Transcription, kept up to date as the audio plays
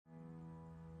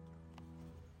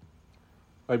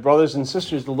My brothers and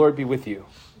sisters, the Lord be with you.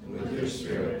 And with your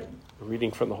spirit. A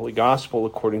reading from the Holy Gospel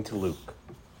according to Luke.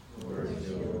 Glory to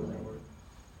you, Lord.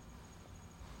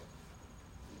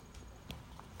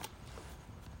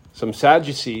 Some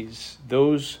Sadducees,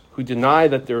 those who deny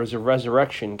that there is a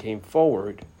resurrection, came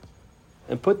forward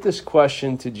and put this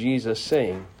question to Jesus,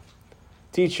 saying,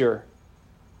 "Teacher,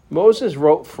 Moses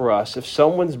wrote for us, if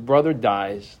someone's brother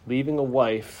dies, leaving a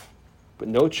wife but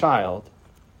no child,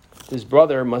 his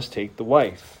brother must take the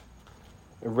wife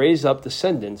and raise up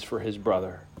descendants for his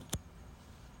brother.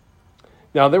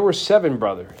 Now there were 7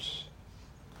 brothers.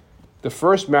 The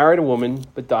first married a woman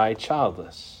but died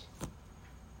childless.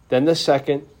 Then the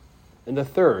second and the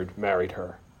third married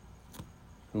her.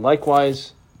 And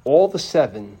likewise, all the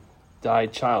 7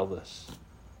 died childless.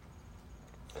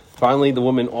 Finally, the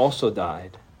woman also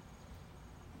died.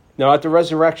 Now at the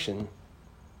resurrection,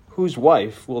 whose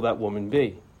wife will that woman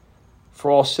be? For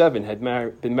all 7 had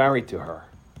been married to her."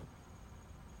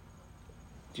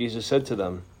 Jesus said to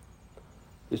them,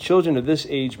 "The children of this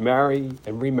age marry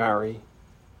and remarry,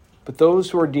 but those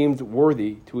who are deemed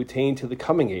worthy to attain to the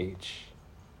coming age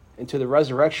and to the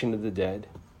resurrection of the dead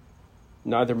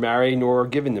neither marry nor are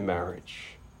given to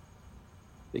marriage.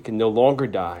 They can no longer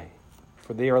die,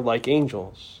 for they are like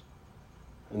angels,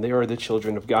 and they are the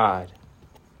children of God,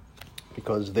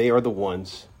 because they are the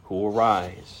ones who will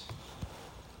rise.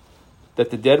 That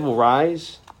the dead will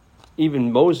rise,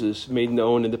 even Moses made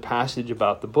known in the passage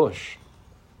about the bush,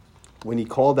 when he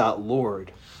called out,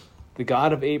 'Lord, the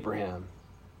God of Abraham,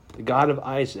 the God of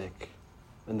Isaac,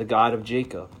 and the God of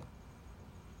Jacob.'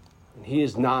 And he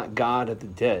is not God of the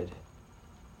dead,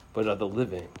 but of the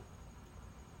living.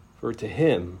 For to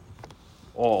him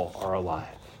all are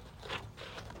alive."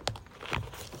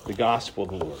 The Gospel of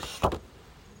the Lord.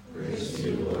 Praise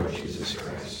to you, Lord Jesus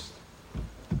Christ.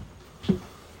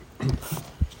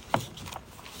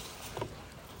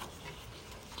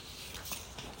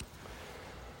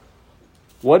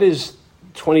 What is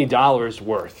 $20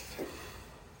 worth?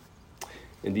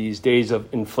 In these days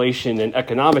of inflation and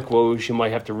economic woes, you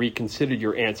might have to reconsider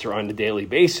your answer on a daily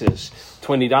basis.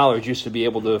 $20 used to be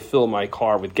able to fill my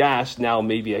car with gas. Now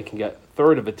maybe I can get a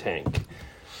third of a tank.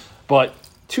 But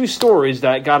 2 stories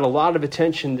that got a lot of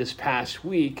attention this past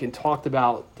week and talked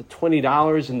about the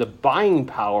 $20 and the buying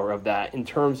power of that in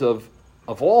terms of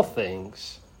all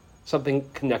things, something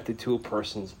connected to a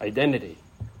person's identity.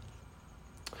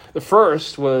 The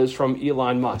first was from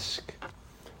Elon Musk.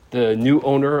 The new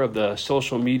owner of the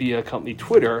social media company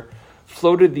Twitter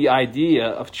floated the idea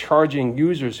of charging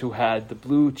users who had the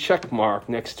blue check mark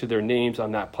next to their names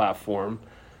on that platform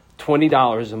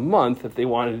 $20 a month if they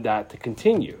wanted that to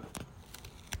continue.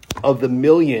 Of the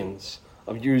millions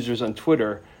of users on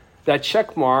Twitter, that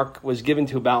check mark was given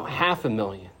to about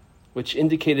 500,000, which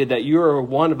indicated that you are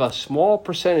one of a small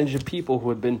percentage of people who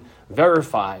had been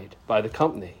verified by the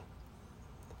company.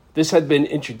 This had been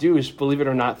introduced, believe it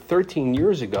or not, 13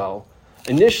 years ago,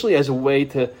 initially as a way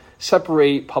to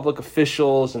separate public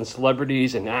officials and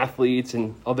celebrities and athletes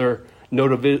and other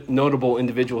notable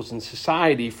individuals in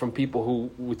society from people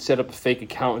who would set up a fake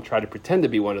account and try to pretend to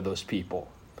be one of those people.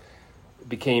 It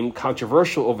became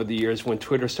controversial over the years when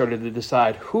Twitter started to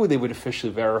decide who they would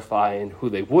officially verify and who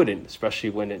they wouldn't,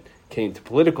 especially when it came to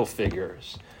political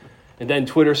figures. And then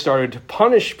Twitter started to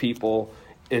punish people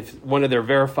if one of their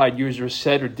verified users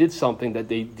said or did something that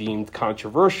they deemed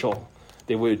controversial.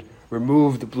 They would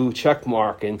remove the blue check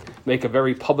mark and make a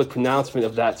very public pronouncement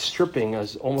of that stripping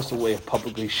as almost a way of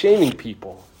publicly shaming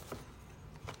people.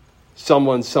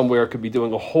 Someone somewhere could be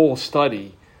doing a whole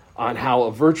study on how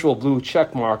a virtual blue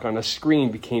check mark on a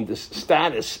screen became this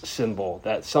status symbol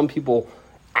that some people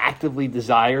actively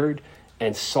desired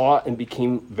and sought and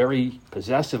became very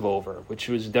possessive over, which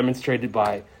was demonstrated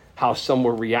by how some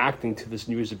were reacting to this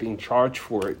news of being charged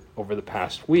for it over the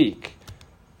past week.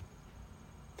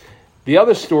 The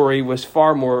other story was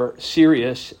far more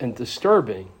serious and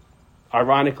disturbing,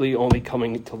 ironically only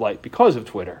coming to light because of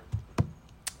Twitter.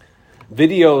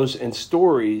 Videos and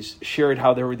stories shared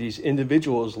how there were these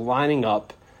individuals lining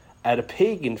up at a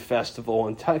pagan festival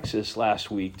in Texas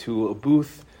last week to a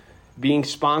booth being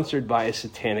sponsored by a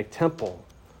satanic temple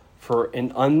for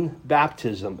an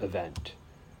unbaptism event.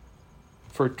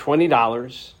 For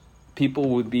 $20, people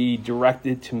would be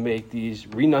directed to make these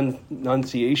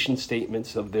renunciation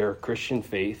statements of their Christian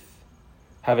faith,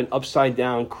 have an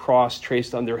upside-down cross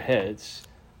traced on their heads,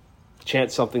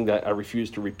 chant something that I refuse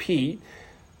to repeat,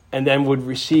 and then would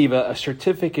receive a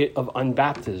certificate of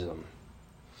unbaptism.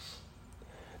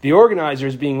 The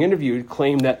organizers being interviewed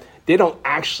claim that they don't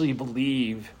actually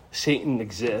believe Satan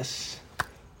exists,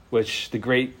 which the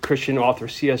great Christian author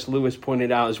C.S. Lewis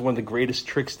pointed out is one of the greatest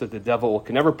tricks that the devil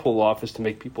can ever pull off, is to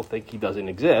make people think he doesn't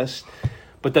exist,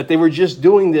 but that they were just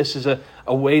doing this as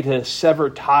a way to sever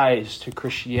ties to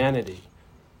Christianity.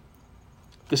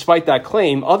 Despite that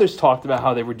claim, others talked about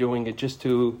how they were doing it just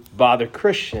to bother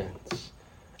Christians,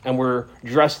 and were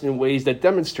dressed in ways that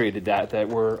demonstrated that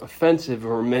were offensive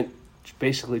or meant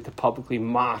basically to publicly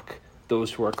mock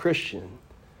those who are Christian.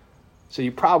 So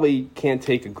you probably can't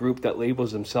take a group that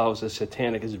labels themselves as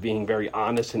satanic as being very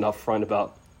honest and upfront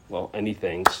about, well,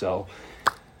 anything.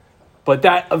 But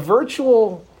that a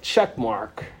virtual check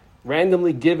mark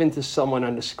randomly given to someone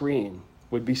on the screen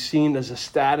would be seen as a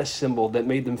status symbol that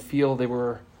made them feel they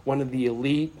were one of the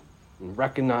elite and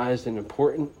recognized and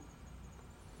important.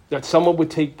 That someone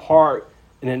would take part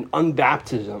in an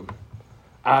unbaptism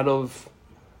out of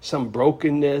some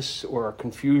brokenness or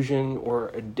confusion or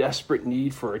a desperate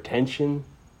need for attention,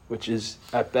 which is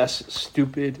at best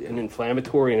stupid and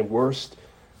inflammatory, and at worst,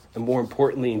 and more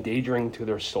importantly, endangering to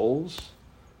their souls.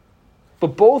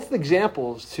 But both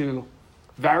examples, to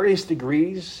various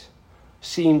degrees,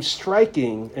 seem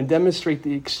striking and demonstrate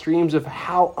the extremes of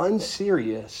how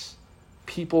unserious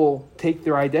people take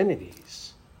their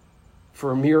identities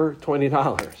for a mere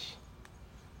 $20.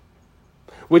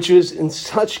 Which is in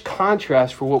such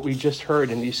contrast for what we just heard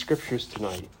in these scriptures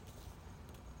tonight.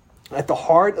 At the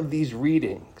heart of these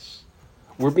readings,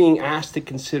 we're being asked to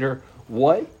consider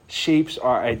what shapes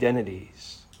our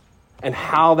identities and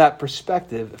how that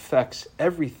perspective affects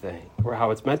everything, or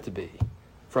how it's meant to be,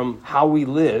 from how we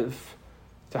live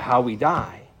to how we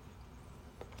die.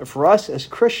 And for us as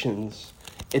Christians,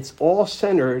 it's all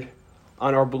centered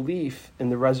on our belief in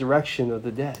the resurrection of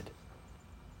the dead.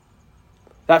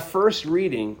 That first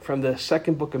reading from the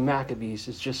second book of Maccabees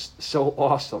is just so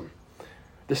awesome.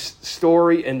 This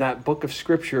story in that book of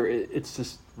scripture, it's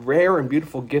this rare and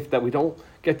beautiful gift that we don't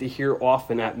get to hear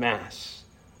often at Mass.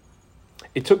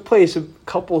 It took place a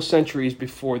couple of centuries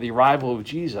before the arrival of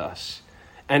Jesus,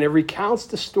 and it recounts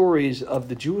the stories of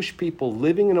the Jewish people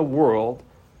living in a world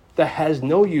that has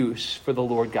no use for the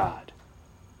Lord God.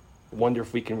 I wonder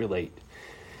if we can relate.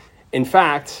 In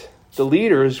fact, the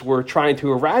leaders were trying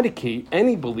to eradicate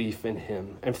any belief in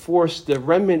him and force the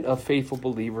remnant of faithful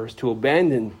believers to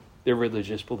abandon their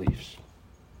religious beliefs.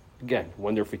 Again,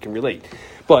 wonder if we can relate.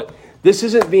 But this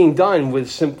isn't being done with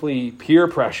simply peer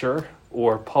pressure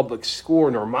or public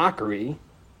scorn or mockery.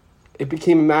 It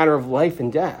became a matter of life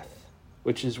and death,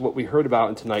 which is what we heard about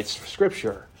in tonight's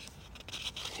scripture.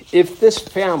 If this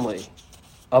family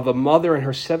of a mother and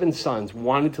her 7 sons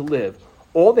wanted to live,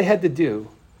 all they had to do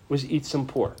was eat some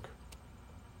pork,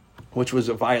 which was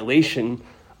a violation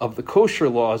of the kosher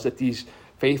laws that these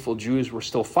faithful Jews were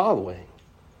still following.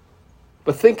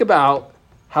 But think about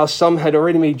how some had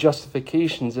already made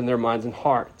justifications in their minds and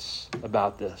hearts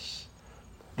about this.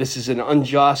 This is an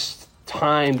unjust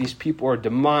time. These people are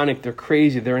demonic. They're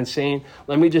crazy. They're insane.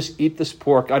 Let me just eat this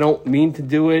pork. I don't mean to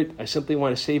do it. I simply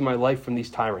want to save my life from these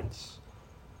tyrants.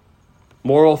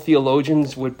 Moral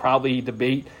theologians would probably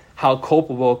debate how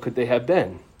culpable could they have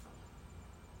been.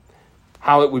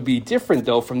 How it would be different,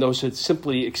 though, from those who had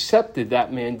simply accepted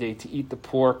that mandate to eat the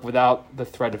pork without the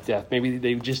threat of death. Maybe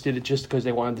they just did it just because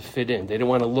they wanted to fit in. They didn't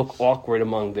want to look awkward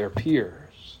among their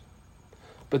peers.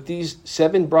 But these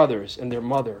 7 brothers and their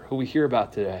mother, who we hear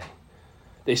about today,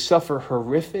 they suffer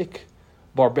horrific,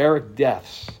 barbaric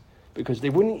deaths because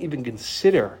they wouldn't even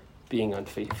consider being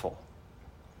unfaithful.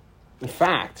 In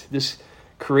fact, this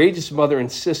courageous mother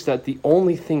insists that the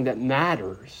only thing that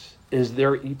matters is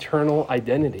their eternal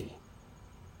identity.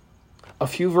 A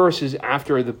few verses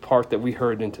after the part that we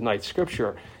heard in tonight's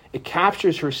scripture, it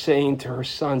captures her saying to her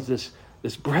sons this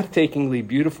breathtakingly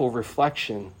beautiful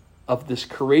reflection of this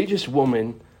courageous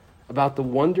woman about the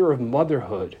wonder of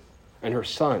motherhood and her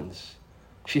sons.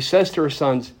 She says to her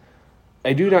sons,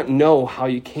 "I do not know how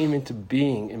you came into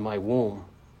being in my womb.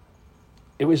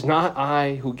 It was not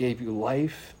I who gave you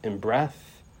life and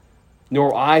breath,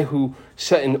 nor I who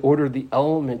set in order the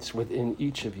elements within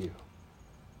each of you."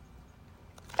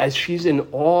 As she's in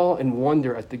awe and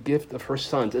wonder at the gift of her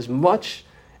sons, as much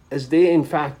as they in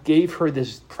fact gave her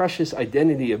this precious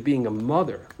identity of being a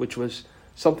mother, which was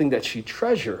something that she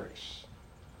treasures,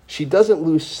 she doesn't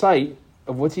lose sight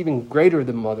of what's even greater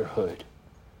than motherhood.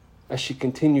 As she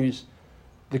continues,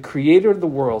 the creator of the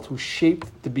world, who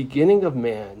shaped the beginning of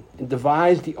man and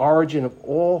devised the origin of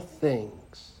all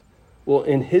things, will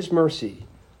in his mercy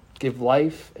give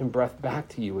life and breath back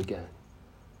to you again,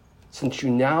 since you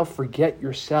now forget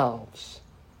yourselves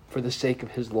for the sake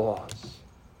of his laws.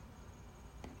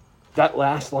 That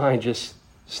last line just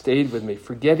stayed with me.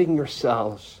 Forgetting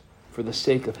yourselves for the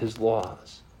sake of his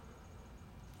laws.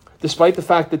 despite the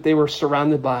fact that they were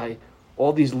surrounded by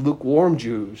all these lukewarm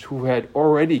Jews who had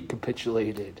already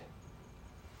capitulated,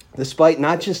 despite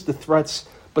not just the threats,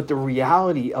 but the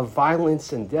reality of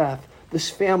violence and death, this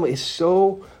family is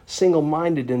so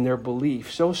single-minded in their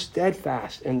belief, so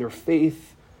steadfast in their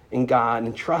faith in God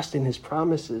and trust in his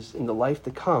promises in the life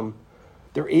to come,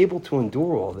 they're able to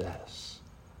endure all this.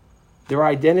 Their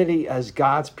identity as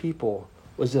God's people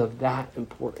was of that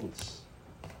importance.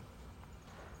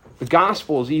 The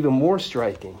gospel is even more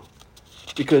striking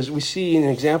because we see an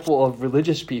example of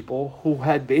religious people who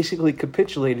had basically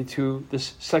capitulated to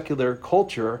this secular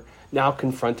culture now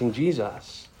confronting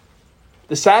Jesus.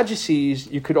 The Sadducees,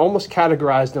 you could almost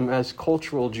categorize them as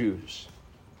cultural Jews.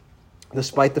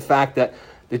 Despite the fact that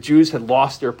the Jews had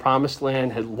lost their promised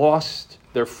land, had lost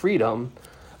their freedom,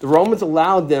 the Romans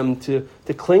allowed them to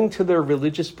cling to their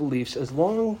religious beliefs as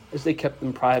long as they kept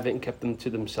them private and kept them to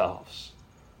themselves.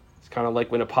 It's kind of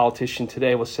like when a politician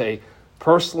today will say,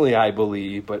 personally I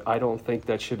believe, but I don't think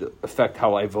that should affect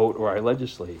how I vote or I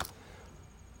legislate.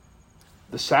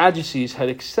 The Sadducees had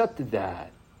accepted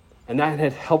that, and that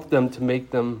had helped them to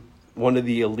make them one of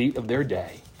the elite of their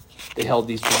day. They held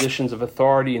these positions of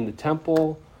authority in the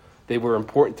temple. They were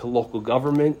important to local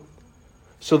government.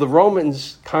 So the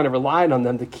Romans kind of relied on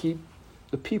them to keep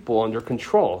the people under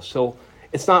control. So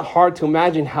it's not hard to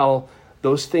imagine how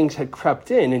those things had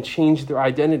crept in and changed their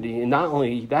identity. And not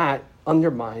only that,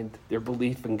 undermined their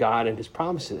belief in God and his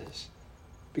promises.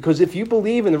 Because if you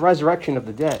believe in the resurrection of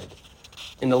the dead,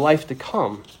 in the life to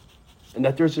come, and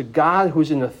that there's a God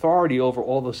who's in authority over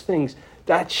all those things,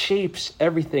 that shapes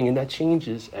everything and that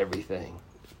changes everything.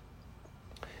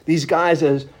 These guys,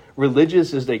 as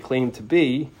religious as they claim to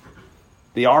be,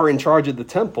 they are in charge of the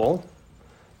temple,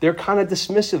 they're kind of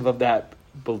dismissive of that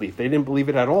belief. They didn't believe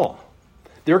it at all.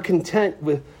 They're content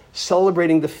with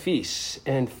celebrating the feasts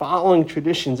and following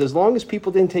traditions as long as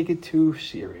people didn't take it too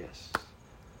serious.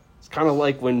 It's kind of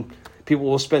like when people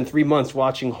will spend 3 months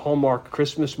watching Hallmark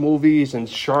Christmas movies and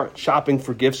shopping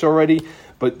for gifts already,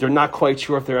 but they're not quite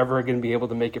sure if they're ever going to be able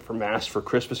to make it for Mass, for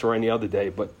Christmas, or any other day.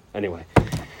 But anyway,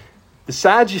 the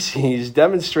Sadducees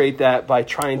demonstrate that by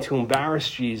trying to embarrass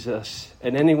Jesus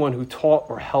and anyone who taught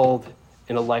or held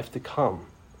in a life to come.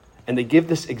 And they give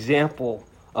this example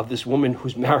of this woman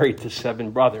who's married to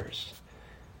 7 brothers.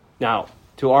 Now,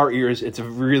 to our ears, it's a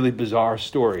really bizarre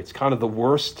story. It's kind of the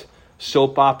worst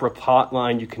soap opera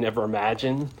plotline you can ever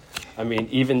imagine. I mean,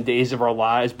 even Days of Our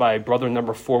Lives by brother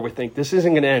number 4 would think, this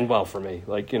isn't going to end well for me.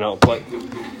 But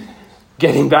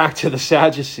getting back to the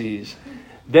Sadducees,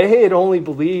 they had only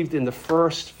believed in the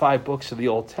first 5 books of the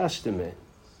Old Testament.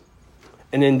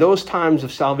 And in those times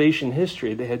of salvation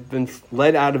history, they had been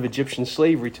led out of Egyptian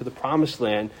slavery to the Promised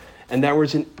Land, and there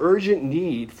was an urgent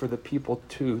need for the people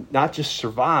to not just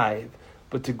survive,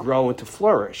 but to grow and to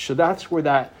flourish. So that's where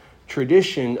that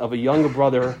tradition of a younger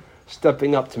brother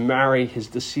stepping up to marry his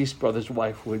deceased brother's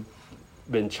wife who had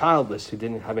been childless, who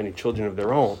didn't have any children of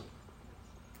their own.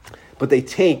 But they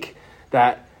take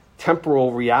that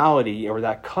temporal reality or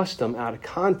that custom out of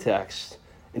context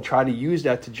and try to use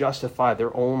that to justify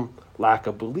their own lack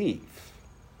of belief.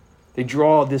 They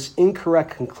draw this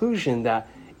incorrect conclusion that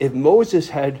if Moses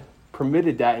had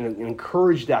permitted that and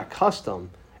encouraged that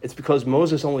custom, it's because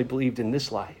Moses only believed in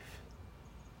this life.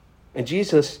 And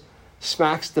Jesus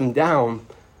smacks them down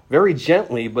very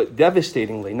gently but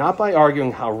devastatingly, not by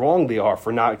arguing how wrong they are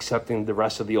for not accepting the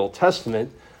rest of the Old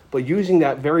Testament, but using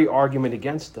that very argument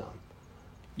against them.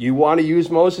 You want to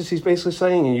use Moses, he's basically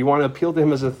saying, and you want to appeal to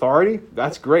him as authority?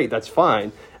 That's great, that's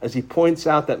fine. As he points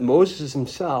out that Moses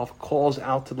himself calls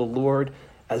out to the Lord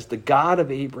as the God of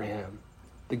Abraham,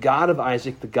 the God of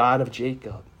Isaac, the God of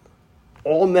Jacob.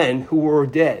 All men who were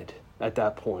dead at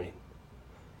that point.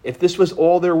 If this was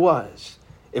all there was,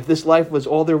 if this life was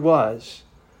all there was,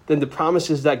 then the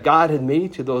promises that God had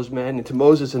made to those men and to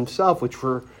Moses himself, which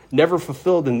were never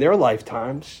fulfilled in their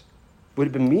lifetimes, would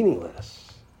have been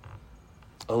meaningless.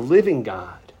 A living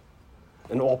God,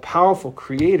 an all-powerful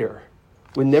creator,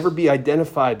 would never be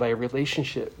identified by a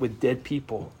relationship with dead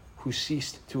people who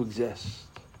ceased to exist.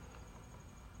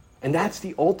 And that's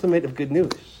the ultimate of good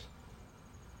news.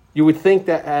 You would think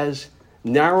that as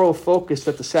narrow focus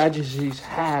that the Sadducees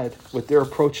had with their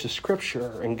approach to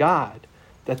Scripture and God,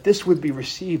 that this would be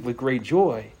received with great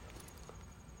joy.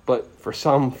 But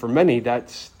for many,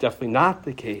 that's definitely not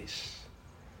the case.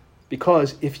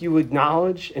 Because if you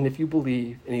acknowledge and if you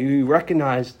believe and you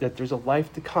recognize that there's a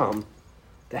life to come,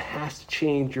 that has to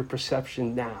change your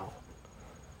perception now.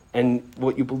 And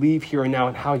what you believe here and now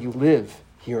and how you live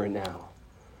here and now.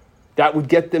 That would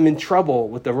get them in trouble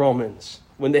with the Romans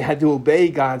when they had to obey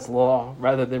God's law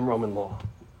rather than Roman law.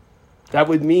 That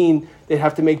would mean they'd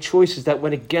have to make choices that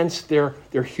went against their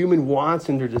human wants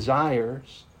and their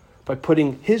desires by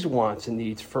putting his wants and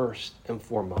needs first and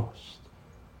foremost.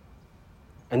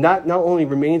 And that not only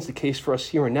remains the case for us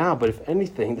here and now, but if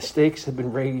anything, the stakes have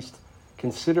been raised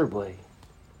considerably.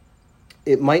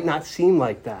 It might not seem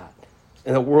like that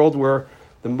in a world where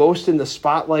the most in the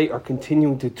spotlight are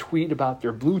continuing to tweet about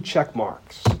their blue check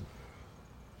marks,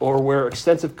 or where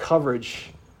extensive coverage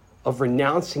of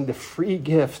renouncing the free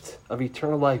gift of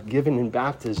eternal life given in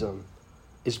baptism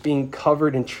is being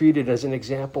covered and treated as an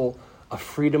example of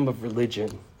freedom of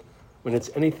religion, when it's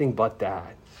anything but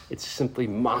that. It's simply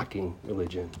mocking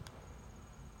religion.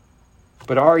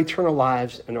 But our eternal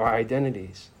lives and our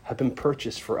identities have been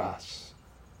purchased for us,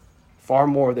 far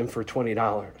more than for $20,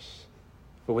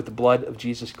 but with the blood of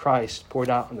Jesus Christ poured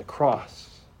out on the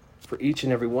cross for each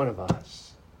and every one of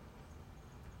us.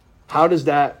 How does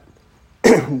that,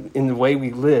 in the way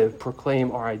we live,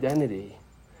 proclaim our identity?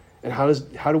 And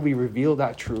how do we reveal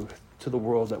that truth to the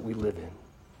world that we live in?